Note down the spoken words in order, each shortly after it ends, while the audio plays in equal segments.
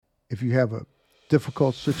If you have a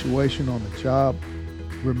difficult situation on the job,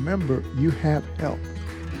 remember you have help.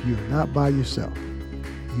 You're not by yourself.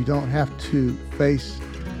 You don't have to face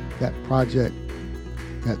that project,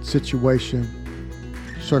 that situation,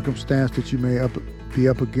 circumstance that you may be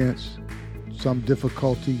up against, some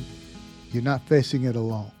difficulty. You're not facing it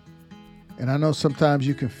alone. And I know sometimes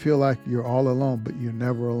you can feel like you're all alone, but you're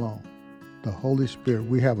never alone. The Holy Spirit,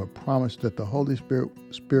 we have a promise that the Holy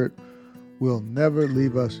Spirit will never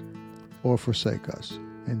leave us or forsake us.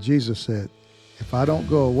 And Jesus said, if I don't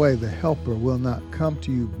go away, the helper will not come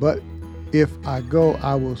to you, but if I go,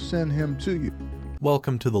 I will send him to you.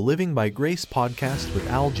 Welcome to the Living by Grace podcast with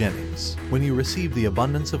Al Jennings. When you receive the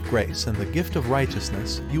abundance of grace and the gift of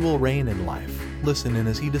righteousness, you will reign in life. Listen in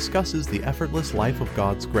as he discusses the effortless life of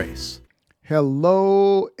God's grace.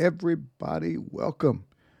 Hello, everybody. Welcome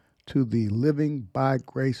to the Living by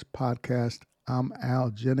Grace podcast. I'm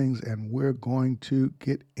Al Jennings, and we're going to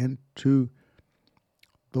get into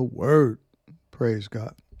the Word. Praise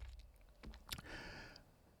God.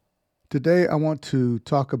 Today, I want to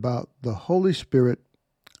talk about the Holy Spirit,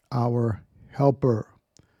 our helper.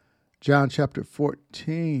 John chapter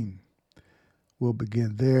 14. We'll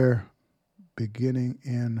begin there, beginning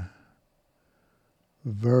in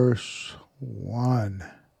verse 1.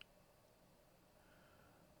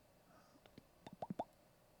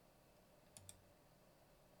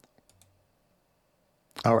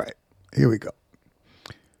 All right, here we go.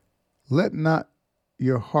 Let not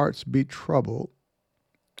your hearts be troubled.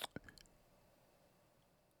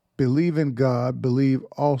 Believe in God, believe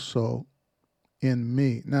also in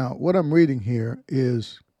me. Now, what I'm reading here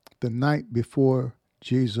is the night before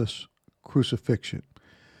Jesus' crucifixion.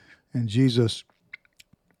 And Jesus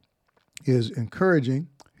is encouraging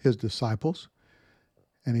his disciples,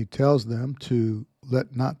 and he tells them to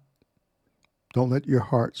don't let your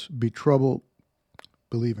hearts be troubled.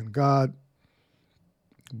 Believe in God,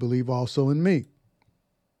 believe also in me.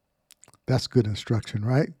 That's good instruction,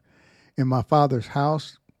 right? In my Father's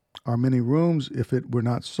house are many rooms. If it were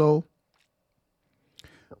not so,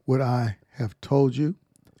 would I have told you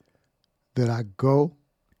that I go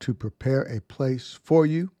to prepare a place for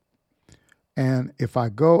you? And if I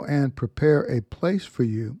go and prepare a place for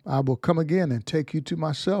you, I will come again and take you to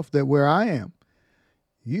myself, that where I am,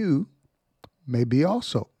 you may be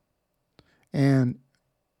also. And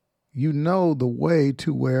you know the way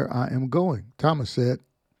to where I am going. Thomas said,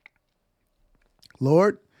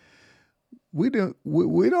 Lord, we don't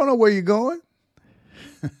know where you're going.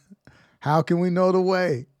 How can we know the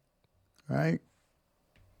way? Right?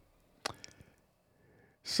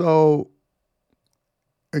 So,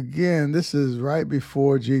 again, this is right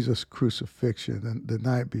before Jesus' crucifixion, the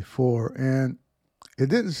night before. And it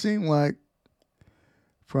didn't seem like,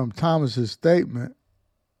 from Thomas's statement,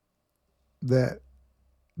 that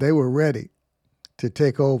they were ready to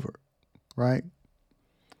take over, right?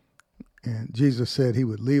 And Jesus said he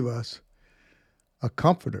would leave us a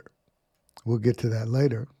comforter. We'll get to that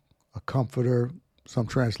later. A comforter, some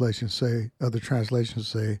translations say, other translations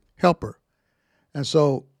say helper. And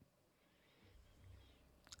so,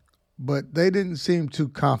 but they didn't seem too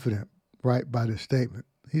confident, right, by the statement.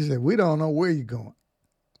 He said, we don't know where you're going.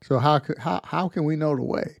 So how can we know the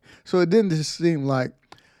way? So it didn't just seem like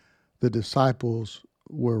the disciples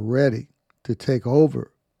were ready to take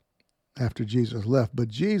over after Jesus left. But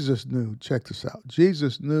Jesus knew, check this out,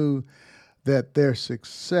 Jesus knew that their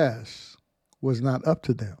success was not up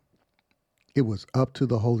to them. It was up to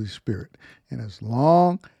the Holy Spirit. And as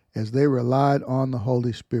long as they relied on the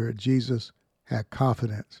Holy Spirit, Jesus had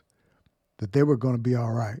confidence that they were going to be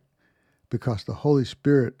all right, because the Holy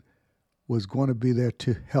Spirit was going to be there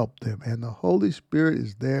to help them. And the Holy Spirit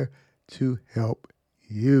is there to help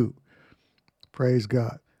you. Praise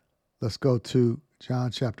God. Let's go to John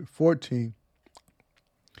chapter 14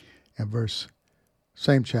 and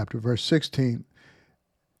same chapter, verse 16.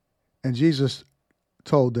 And Jesus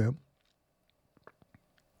told them,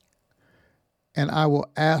 and I will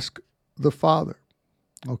ask the Father.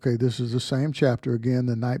 Okay, this is the same chapter again,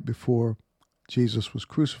 the night before Jesus was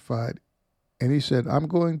crucified. And he said, I'm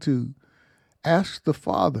going to ask the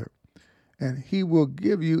Father, and he will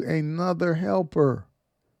give you another helper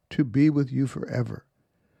to be with you forever.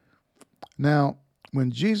 Now,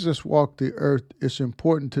 when Jesus walked the earth, it's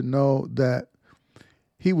important to know that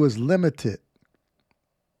he was limited,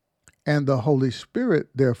 and the Holy Spirit,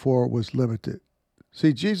 therefore, was limited.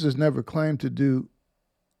 See, Jesus never claimed to do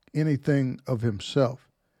anything of himself.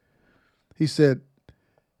 He said,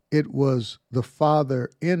 it was the Father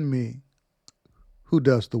in me who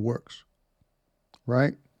does the works,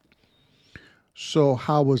 right? So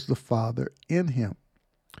how was the Father in him?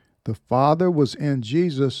 The Father was in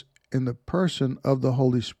Jesus in the person of the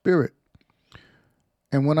Holy Spirit.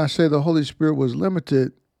 And when I say the Holy Spirit was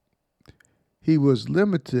limited, he was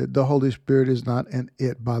limited. The Holy Spirit is not an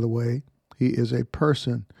it, by the way. He is a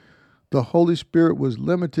person. The Holy Spirit was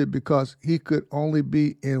limited because he could only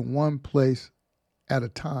be in one place at a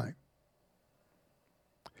time.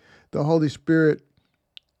 The Holy Spirit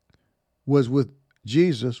was with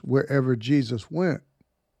Jesus wherever Jesus went.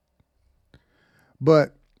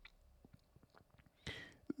 But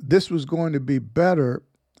this was going to be better.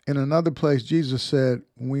 In another place, Jesus said,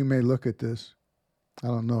 we may look at this, I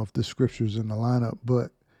don't know if the scripture's in the lineup,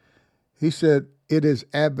 but he said, it is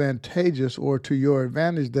advantageous or to your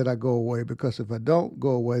advantage that I go away, because if I don't go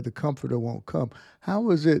away, the Comforter won't come. How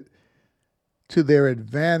is it to their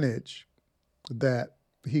advantage that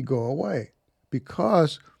he go away?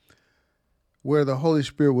 Because where the Holy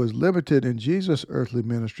Spirit was limited in Jesus' earthly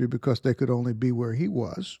ministry, because they could only be where he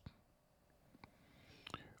was,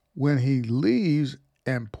 when he leaves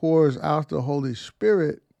and pours out the Holy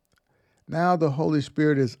Spirit, now the Holy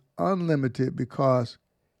Spirit is unlimited because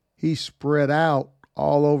he's spread out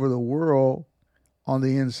all over the world on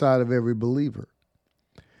the inside of every believer.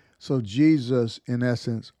 So Jesus, in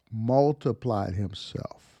essence, multiplied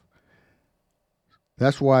himself.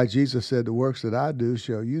 That's why Jesus said, the works that I do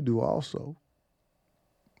shall you do also.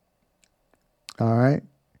 All right?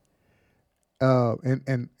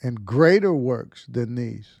 And greater works than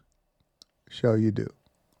these shall you do.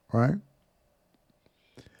 Right?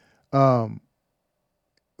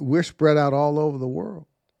 We're spread out all over the world.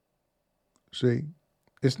 See,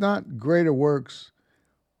 it's not greater works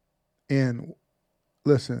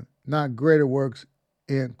not greater works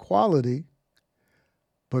in quality,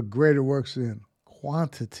 but greater works in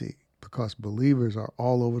quantity, because believers are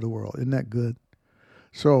all over the world. Isn't that good?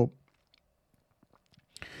 So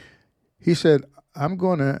he said, I'm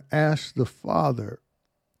going to ask the Father,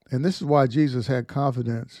 and this is why Jesus had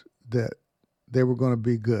confidence that they were going to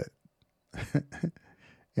be good.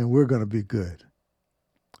 And we're going to be good.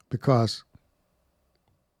 Because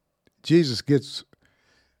Jesus gets,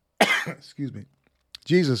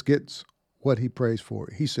 Jesus gets what he prays for.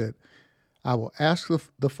 He said, I will ask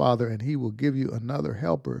the Father, and he will give you another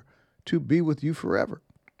helper to be with you forever.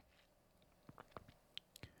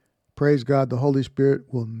 Praise God, the Holy Spirit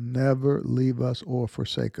will never leave us or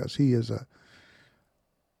forsake us. He is a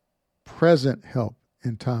present help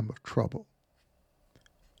in time of trouble.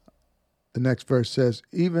 The next verse says,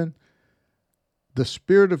 even the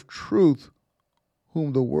Spirit of truth,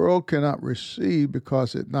 whom the world cannot receive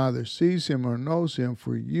because it neither sees him or knows him,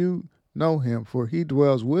 for you know him, for he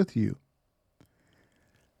dwells with you.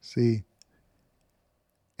 See,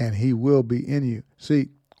 and he will be in you. See,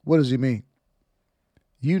 what does he mean?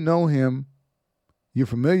 You know him, you're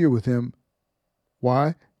familiar with him.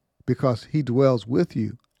 Why? Because he dwells with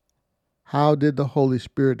you. How did the Holy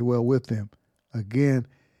Spirit dwell with them? Again,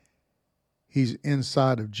 he's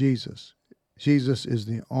inside of Jesus. Jesus is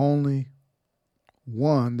the only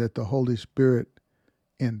one that the Holy Spirit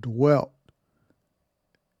indwelt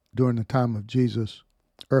during the time of Jesus'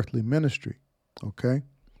 earthly ministry. Okay?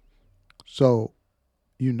 So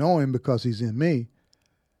you know him because he's in me.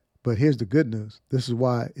 But here's the good news. This is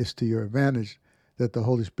why it's to your advantage that the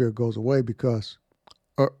Holy Spirit goes away, because,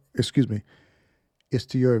 it's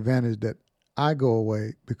to your advantage that I go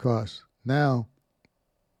away, because now,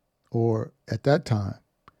 or at that time,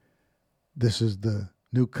 this is the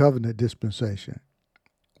new covenant dispensation.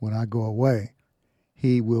 When I go away,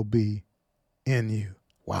 he will be in you.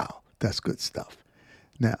 Wow, that's good stuff.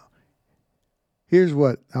 Now, here's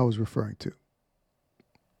what I was referring to.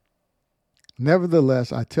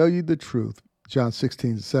 Nevertheless, I tell you the truth, John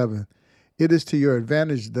 16:7, it is to your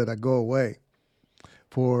advantage that I go away.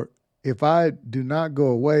 For if I do not go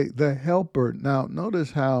away, the Helper, now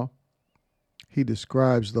notice how he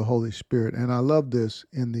describes the Holy Spirit. And I love this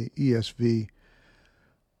in the ESV.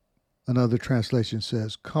 Another translation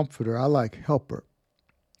says Comforter. I like Helper.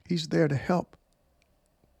 He's there to help.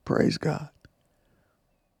 Praise God.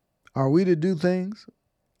 Are we to do things?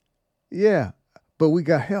 Yeah, but we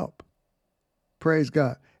got help. Praise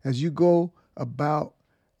God. As you go about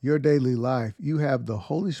your daily life, you have the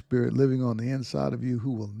Holy Spirit living on the inside of you,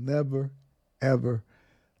 who will never, ever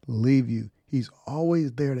leave you. He's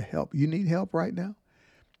always there to help. You need help right now?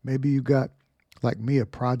 Maybe you got, like me, a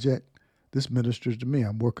project. This ministers to me.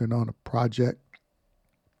 I'm working on a project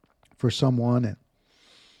for someone, and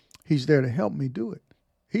he's there to help me do it.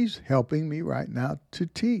 He's helping me right now to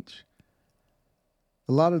teach.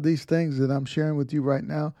 A lot of these things that I'm sharing with you right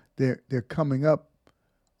now, they're coming up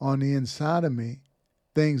on the inside of me,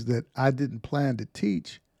 things that I didn't plan to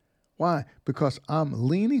teach. Why? Because I'm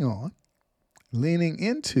leaning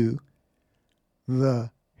into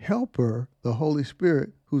the helper, the Holy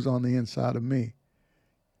Spirit, who's on the inside of me.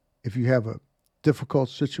 If you have a difficult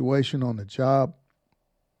situation on the job,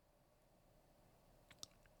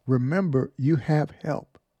 remember you have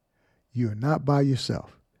help. You're not by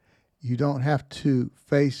yourself. You don't have to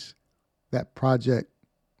face that project,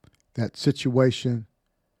 that situation,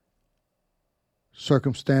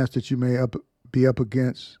 circumstance that you may be up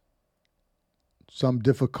against, some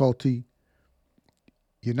difficulty.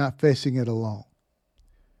 You're not facing it alone.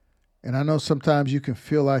 And I know sometimes you can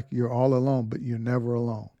feel like you're all alone, but you're never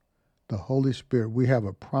alone. The Holy Spirit, we have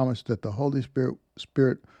a promise that the Holy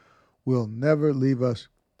Spirit will never leave us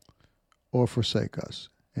or forsake us.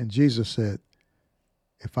 And Jesus said,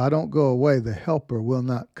 if I don't go away, the helper will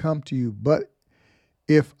not come to you. But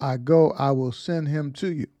if I go, I will send him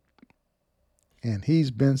to you. And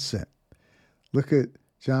he's been sent. Look at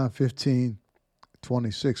John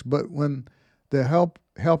 15:26. But when the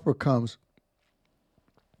helper comes,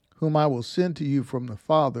 whom I will send to you from the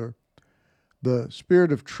Father, the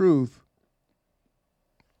Spirit of truth,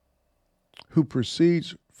 who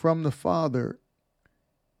proceeds from the Father,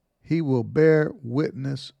 he will bear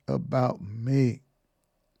witness about me.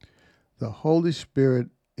 The Holy Spirit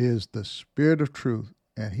is the Spirit of truth,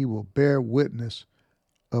 and he will bear witness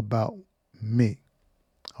about me.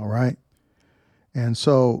 All right? And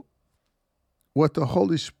so what the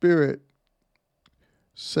Holy Spirit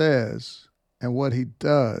says and what he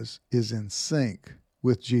does is in sync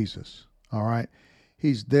with Jesus. All right?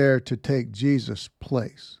 He's there to take Jesus'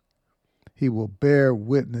 place. He will bear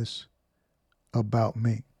witness about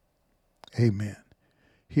me. Amen.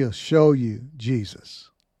 He'll show you Jesus.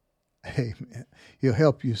 Amen. He'll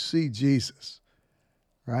help you see Jesus,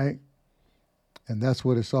 right? And that's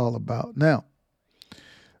what it's all about. Now,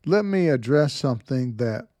 let me address something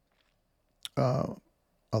that a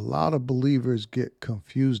lot of believers get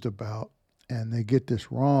confused about, and they get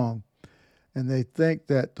this wrong, and they think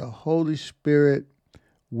that the Holy Spirit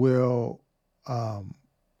will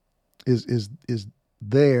is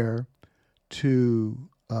there to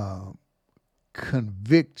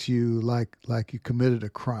convict you like you committed a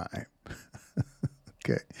crime.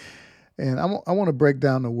 Okay. And I want to break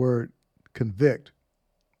down the word convict,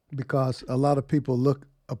 because a lot of people look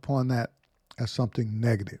upon that as something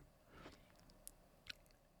negative.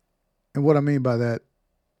 And what I mean by that,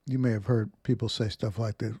 you may have heard people say stuff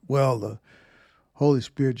like this. Well, the Holy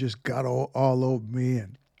Spirit just got all over me,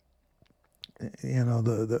 and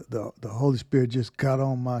the Holy Spirit just got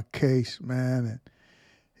on my case, man, and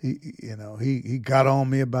he got on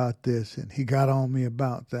me about this and he got on me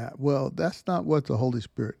about that. Well, that's not what the Holy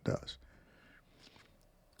Spirit does.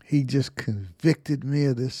 He just convicted me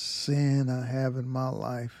of this sin I have in my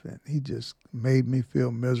life, and he just made me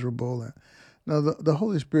feel miserable. And no, the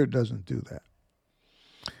Holy Spirit doesn't do that.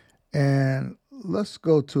 And let's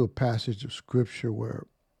go to a passage of Scripture where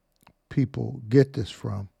people get this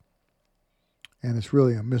from, and it's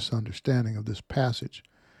really a misunderstanding of this passage.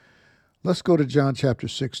 Let's go to John chapter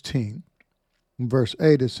 16, verse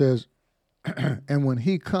 8. It says, and when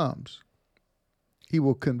he comes, he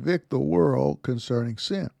will convict the world concerning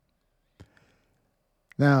sin.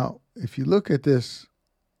 Now, if you look at this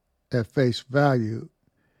at face value,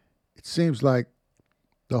 it seems like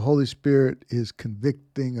the Holy Spirit is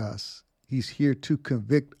convicting us. He's here to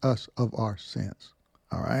convict us of our sins.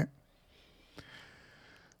 All right?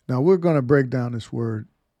 Now, we're going to break down this word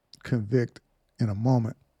convict in a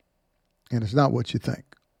moment. And it's not what you think.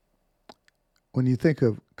 When you think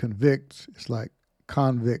of convict, it's like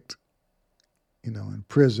convict, in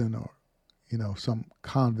prison, or, some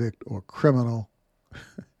convict or criminal.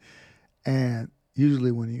 And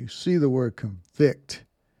usually when you see the word convict,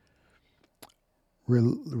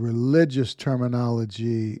 religious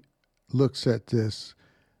terminology looks at this,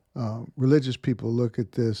 religious people look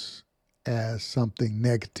at this as something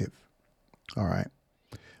negative. All right.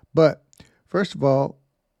 But first of all,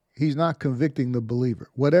 he's not convicting the believer.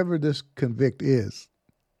 Whatever this convict is,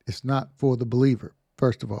 it's not for the believer,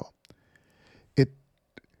 first of all.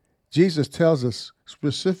 Jesus tells us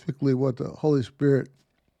specifically what the Holy Spirit,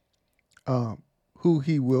 who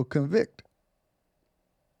he will convict.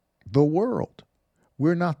 The world.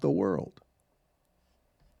 We're not the world.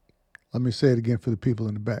 Let me say it again for the people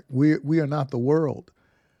in the back. We are not the world.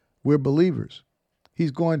 We're believers.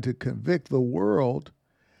 He's going to convict the world,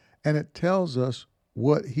 and it tells us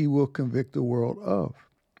what he will convict the world of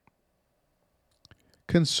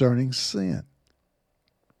concerning sin.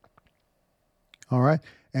 All right?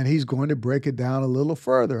 And he's going to break it down a little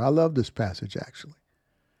further. I love this passage, actually.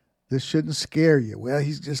 This shouldn't scare you. Well,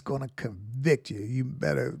 he's just going to convict you. You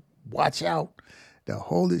better watch out. The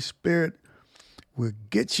Holy Spirit will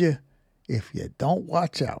get you if you don't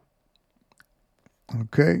watch out.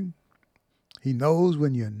 Okay? He knows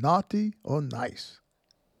when you're naughty or nice.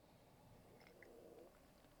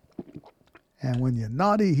 And when you're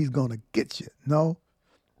naughty, he's going to get you. No,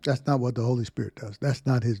 that's not what the Holy Spirit does. That's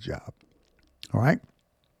not his job. All right?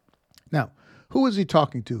 Now, who is he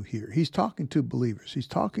talking to here? He's talking to believers. He's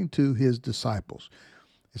talking to his disciples.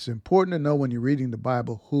 It's important to know when you're reading the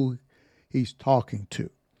Bible who he's talking to.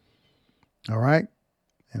 All right?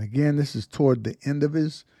 And again, this is toward the end of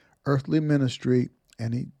his earthly ministry,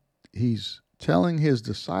 and he's telling his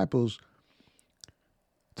disciples,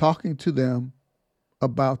 talking to them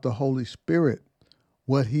about the Holy Spirit,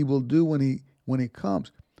 what he will do when he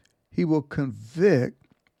comes. He will convict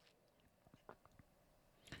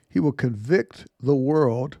the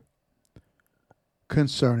world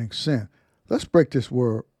concerning sin. Let's break this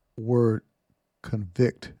word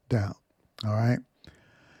convict down. All right?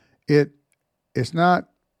 It's not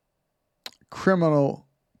criminal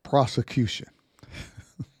prosecution.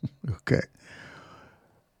 Okay.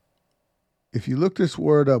 If you look this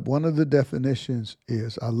word up, one of the definitions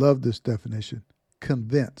is, I love this definition,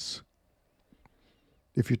 convince.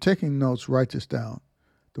 If you're taking notes, write this down.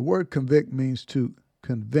 The word convict means to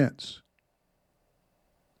convince.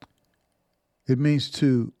 It means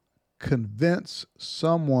to convince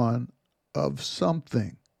someone of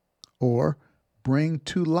something or bring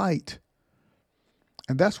to light.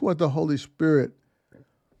 And that's what the Holy Spirit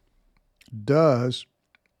does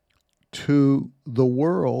to the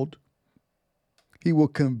world. He will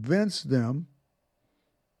convince them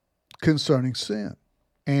concerning sin.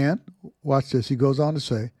 And, watch this, he goes on to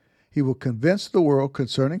say, he will convince the world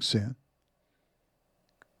concerning sin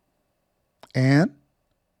and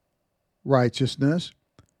righteousness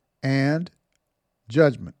and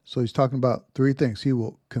judgment. So he's talking about three things. He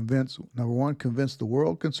will convince, number one, convince the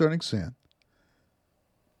world concerning sin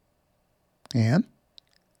and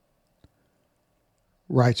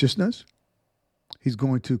righteousness. He's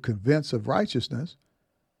going to convince of righteousness,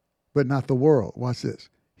 but not the world. Watch this.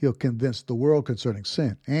 He'll convince the world concerning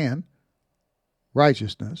sin and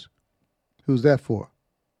righteousness. Who's that for?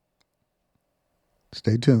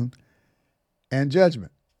 Stay tuned. And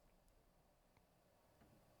judgment.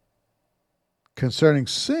 Concerning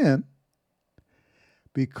sin,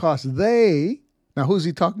 because they, now who's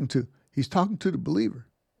he talking to? He's talking to the believer.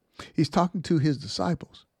 He's talking to his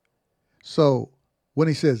disciples. So when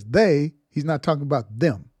he says they, he's not talking about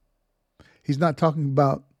them. He's not talking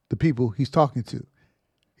about the people he's talking to.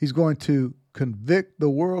 He's going to convict the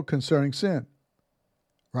world concerning sin.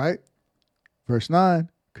 Right? Verse 9,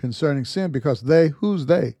 concerning sin, because they, who's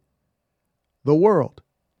they? The world.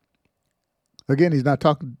 Again, he's not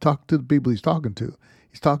talking to the people he's talking to.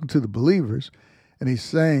 He's talking to the believers, and he's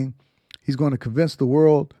saying he's going to convince the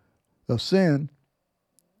world of sin,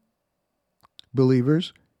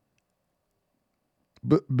 believers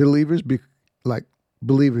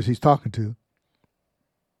he's talking to,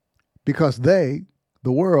 because they,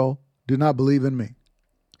 the world, do not believe in me.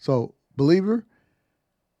 So, believer,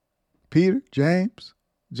 Peter, James,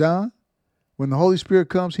 John, when the Holy Spirit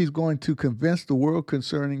comes, he's going to convince the world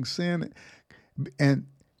concerning sin, and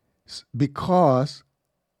because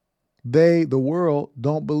they, the world,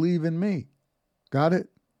 don't believe in me. Got it?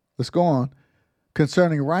 Let's go on.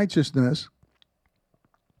 Concerning righteousness,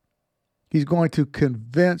 he's going to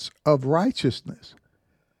convince of righteousness.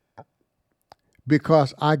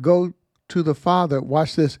 Because I go to the Father,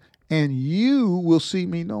 watch this, and you will see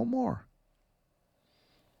me no more.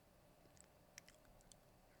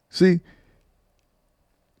 See,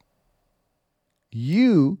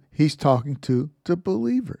 you, he's talking to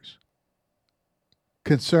believers.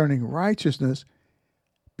 Concerning righteousness,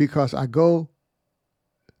 because I go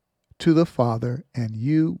to the Father, and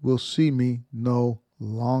you will see me no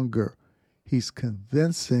longer. He's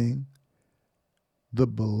convincing the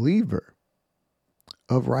believer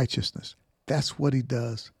of righteousness. That's what he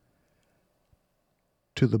does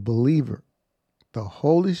to the believer. The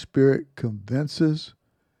Holy Spirit convinces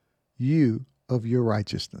you of your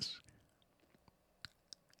righteousness.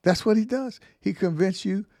 That's what he does. He convinces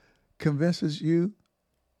you,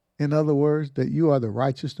 in other words, that you are the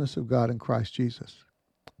righteousness of God in Christ Jesus.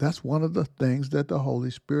 That's one of the things that the Holy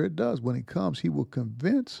Spirit does. When he comes, he will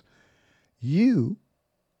convince you.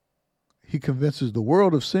 He convinces the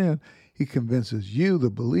world of sin. He convinces you, the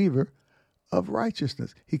believer, of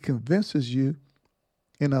righteousness. He convinces you,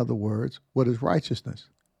 in other words, what is righteousness?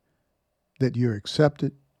 That you're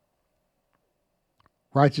accepted.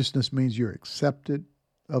 Righteousness means you're accepted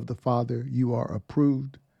of the Father. You are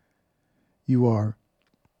approved. You are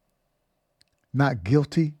not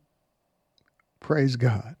guilty. Praise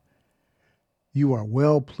God. you are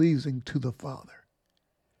well pleasing to the Father.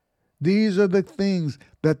 These are the things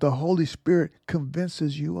that the Holy Spirit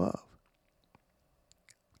convinces you of.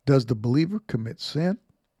 Does the believer commit sin?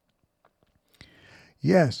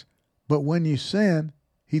 Yes, but when you sin,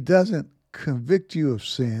 he doesn't convict you of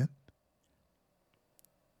sin.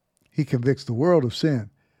 He convicts the world of sin.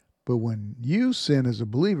 But when you sin as a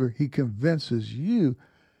believer, he convinces you,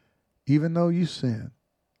 even though you sin,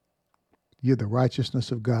 you're the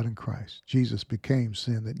righteousness of God in Christ. Jesus became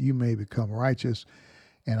sin that you may become righteous,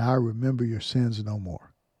 and I remember your sins no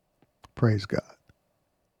more. Praise God.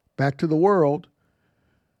 Back to the world.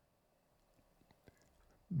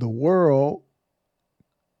 The world,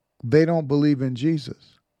 they don't believe in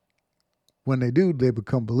Jesus. When they do, they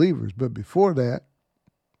become believers. But before that,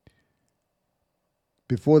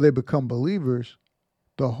 before they become believers,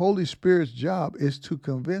 the Holy Spirit's job is to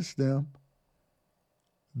convince them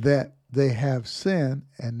that they have sinned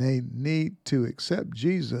and they need to accept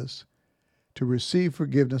Jesus to receive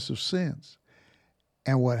forgiveness of sins.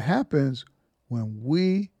 And what happens when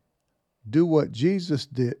we do what Jesus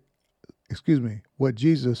did, what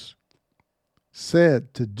Jesus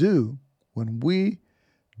said to do, when we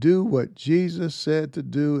do what Jesus said to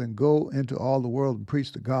do and go into all the world and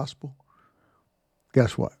preach the gospel,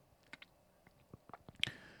 guess what?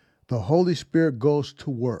 The Holy Spirit goes to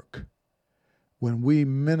work when we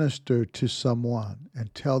minister to someone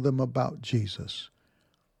and tell them about Jesus.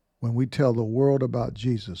 When we tell the world about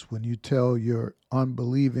Jesus, when you tell your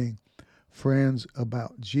unbelieving friends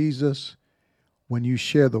about Jesus, when you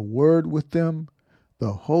share the word with them,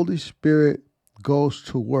 the Holy Spirit goes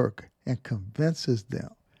to work and convinces them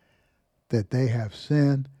that they have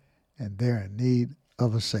sinned and they're in need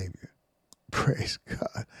of a Savior. Praise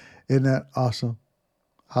God. Isn't that awesome?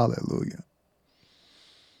 Hallelujah.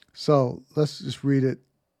 So let's just read it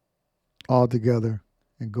all together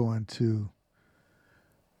and go into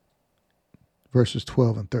verses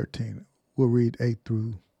 12 and 13. We'll read 8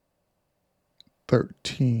 through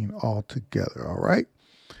 13 all together, all right?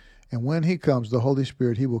 And when he comes, the Holy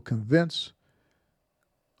Spirit, he will convince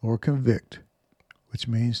or convict, which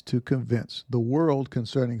means to convince the world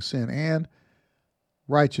concerning sin and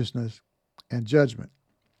righteousness and judgment.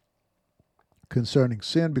 Concerning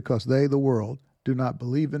sin, because they, the world, do not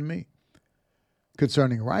believe in me.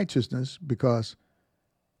 Concerning righteousness, because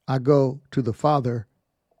I go to the Father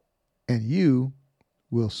and you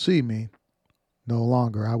will see me no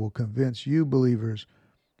longer. I will convince you, believers,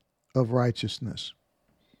 of righteousness.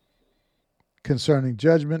 Concerning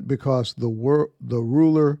judgment, because the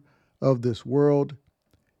ruler of this world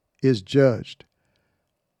is judged.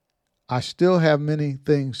 I still have many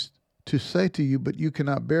things to say to you, but you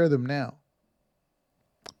cannot bear them now.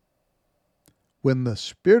 When the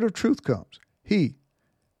Spirit of truth comes, he,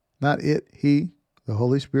 not it, he, the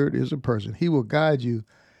Holy Spirit is a person. He will guide you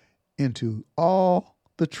into all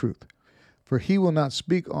the truth. For he will not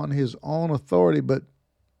speak on his own authority, but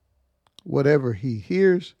whatever he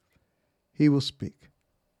hears, he will speak.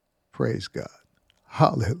 Praise God.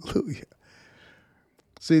 Hallelujah.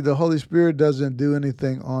 See, the Holy Spirit doesn't do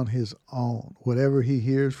anything on his own. Whatever he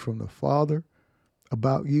hears from the Father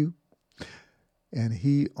about you, and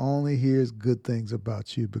he only hears good things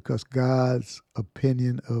about you because God's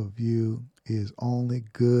opinion of you is only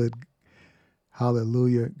good.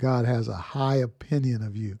 Hallelujah. God has a high opinion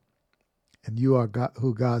of you, and you are God,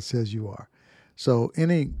 who God says you are. So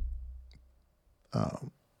any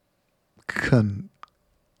I'm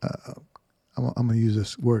going to use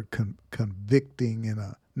this word convicting in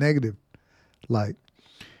a negative light.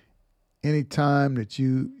 Any time that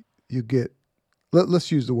you get,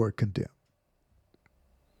 let's use the word condemn.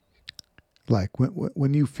 Like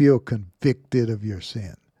when you feel convicted of your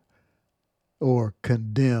sin or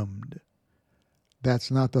condemned,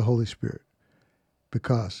 that's not the Holy Spirit,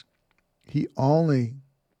 because he only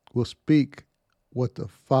will speak what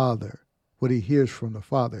he hears from the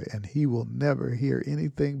Father, and he will never hear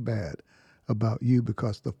anything bad about you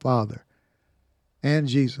because the Father and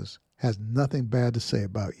Jesus has nothing bad to say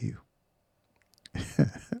about you.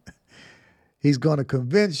 He's going to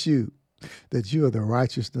convince you that you are the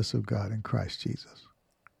righteousness of God in Christ Jesus.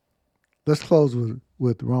 Let's close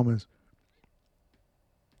with Romans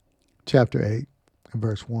chapter 8 and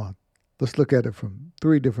verse 1. Let's look at it from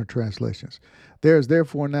 3 different translations. There is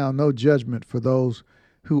therefore now no judgment for those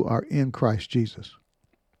who are in Christ Jesus.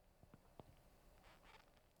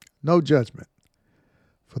 No judgment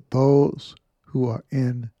for those who are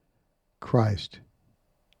in Christ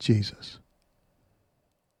Jesus.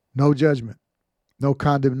 No judgment, no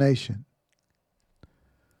condemnation.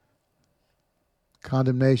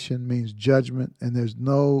 Condemnation means judgment, and there's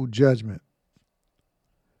no judgment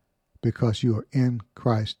because you are in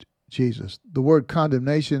Christ Jesus. The word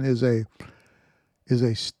condemnation is a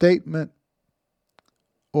statement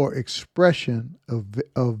or expression of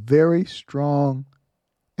very strong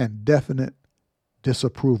and definite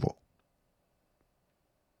disapproval.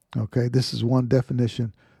 Okay, this is one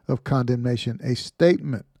definition of condemnation, a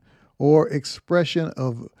statement or expression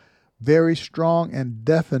of very strong and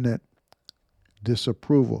definite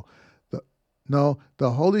disapproval. The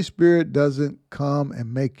Holy Spirit doesn't come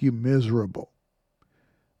and make you miserable.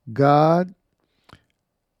 God,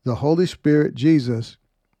 the Holy Spirit, Jesus,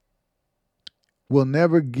 will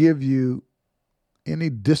never give you any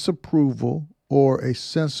disapproval or a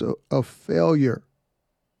sense of failure.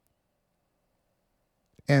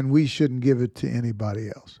 And we shouldn't give it to anybody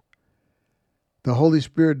else. The Holy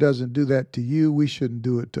Spirit doesn't do that to you. We shouldn't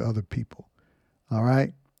do it to other people. All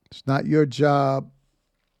right? It's not your job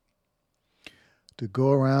to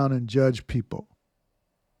go around and judge people.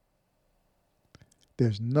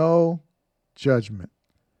 There's no judgment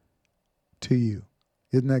to you.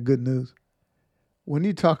 Isn't that good news? When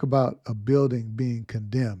you talk about a building being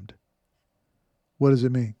condemned, what does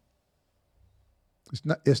it mean?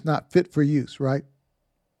 It's not fit for use, right?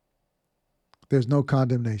 There's no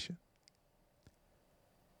condemnation.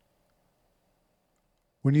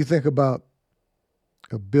 When you think about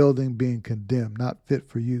a building being condemned, not fit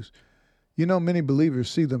for use, you know, many believers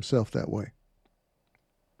see themselves that way.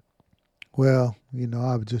 Well, you know,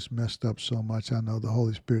 I've just messed up so much. I know the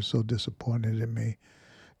Holy Spirit's so disappointed in me.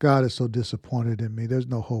 God is so disappointed in me. There's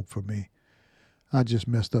no hope for me. I just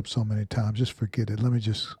messed up so many times. Just forget it. Let me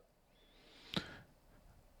just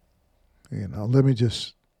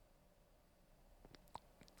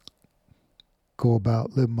go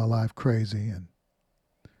about living my life crazy, and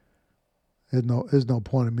there's no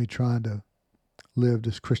point in me trying to live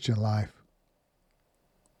this Christian life.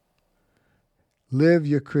 Live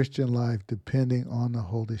your Christian life depending on the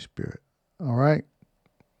Holy Spirit. All right?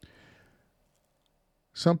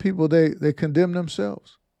 Some people, they condemn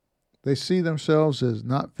themselves. They see themselves as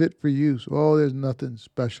not fit for use. Oh, there's nothing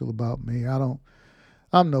special about me.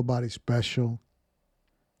 I'm nobody special.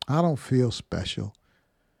 I don't feel special.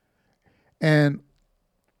 And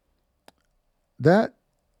that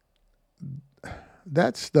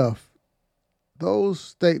stuff, those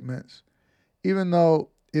statements, even though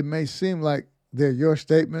it may seem like they're your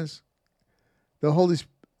statements,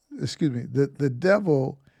 the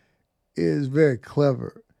devil is very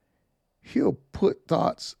clever. He'll put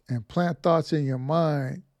thoughts and plant thoughts in your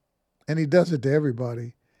mind, and he does it to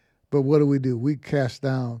everybody. But what do? We cast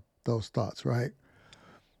down those thoughts, right?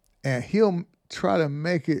 And he'll try to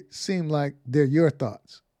make it seem like they're your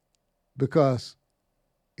thoughts, because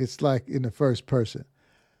it's like in the first person.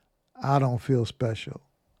 I don't feel special.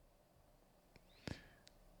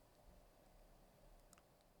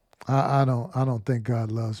 I don't think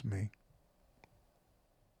God loves me.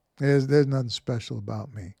 There's nothing special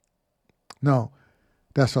about me. No,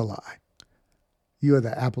 that's a lie. You are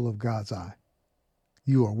the apple of God's eye.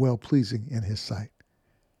 You are well-pleasing in his sight.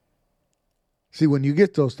 See, when you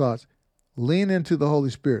get those thoughts, lean into the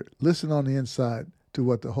Holy Spirit. Listen on the inside to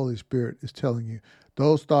what the Holy Spirit is telling you.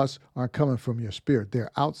 Those thoughts aren't coming from your spirit.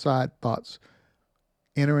 They're outside thoughts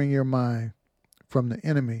entering your mind from the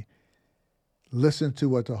enemy. Listen to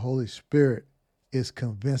what the Holy Spirit is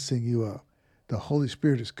convincing you of. The Holy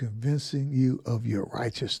Spirit is convincing you of your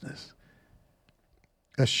righteousness,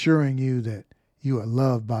 assuring you that you are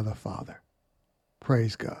loved by the Father.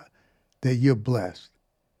 Praise God. That you're blessed.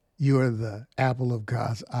 You are the apple of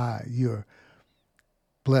God's eye. You're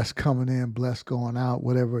blessed coming in, blessed going out.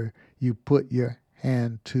 Whatever you put your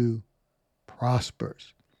hand to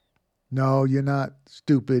prospers. No, you're not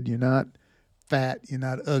stupid. You're not fat. You're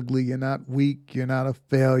not ugly. You're not weak. You're not a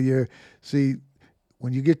failure. See,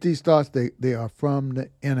 when you get these thoughts, they are from the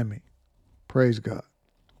enemy. Praise God.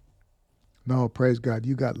 No, praise God.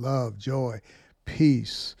 You got love, joy,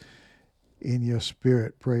 peace in your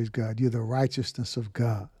spirit. Praise God. You're the righteousness of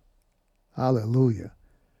God. Hallelujah.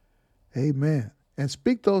 Amen. And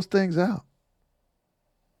speak those things out.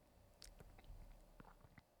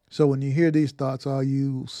 So when you hear these thoughts, oh,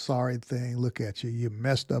 you sorry thing, look at you. You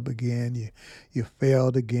messed up again. You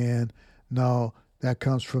failed again. No, that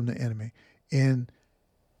comes from the enemy. And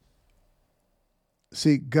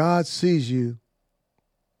see, God sees you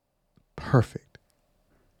perfect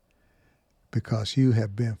because you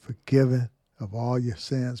have been forgiven of all your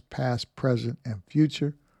sins, past, present, and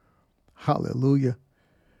future. Hallelujah.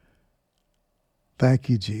 Thank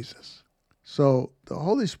you, Jesus. So the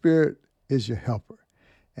Holy Spirit is your helper,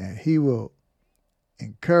 and he will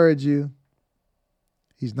encourage you.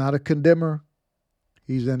 He's not a condemner.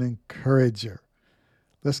 He's an encourager.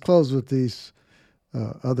 Let's close with these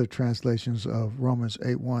other translations of Romans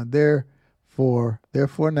 8:1.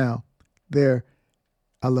 Therefore now,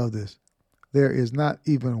 I love this. There is not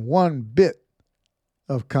even one bit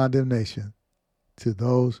of condemnation to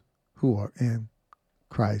those who are in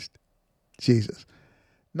Christ Jesus.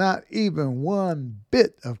 Not even one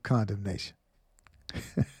bit of condemnation.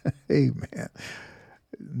 Amen.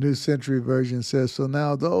 New Century Version says, so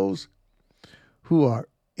now those who are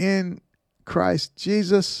in Christ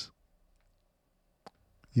Jesus,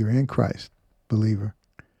 you're in Christ, believer.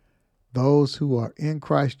 Those who are in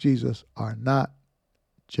Christ Jesus are not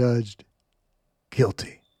judged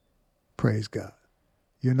guilty. Praise God.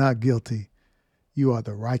 You're not guilty. You are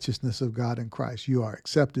the righteousness of God in Christ. You are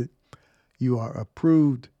accepted. You are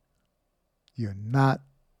approved. You're not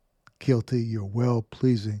guilty. You're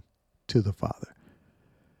well-pleasing to the Father.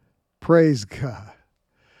 Praise God.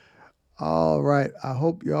 All right. I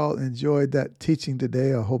hope y'all enjoyed that teaching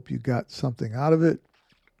today. I hope you got something out of it.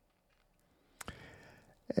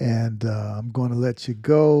 And I'm going to let you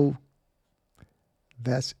go.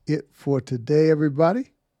 That's it for today,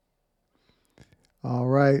 everybody. All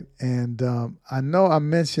right. And I know I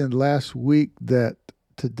mentioned last week that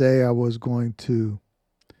today I was going to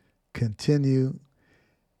continue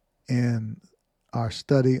in our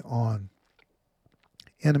study on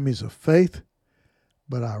enemies of faith,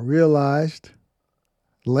 but I realized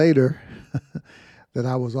later that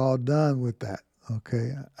I was all done with that.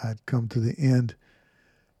 Okay. I'd come to the end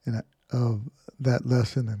of that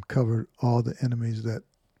lesson and covered all the enemies that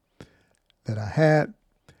I had.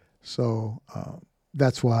 So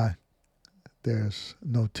that's why there's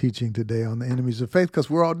no teaching today on the enemies of faith, because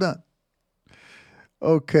we're all done.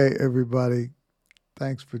 Okay, everybody.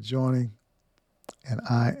 Thanks for joining, and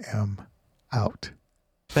I am out.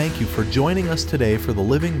 Thank you for joining us today for the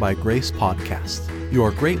Living by Grace podcast. You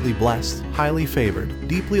are greatly blessed, highly favored,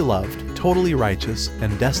 deeply loved, totally righteous,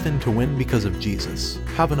 and destined to win because of Jesus.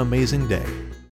 Have an amazing day.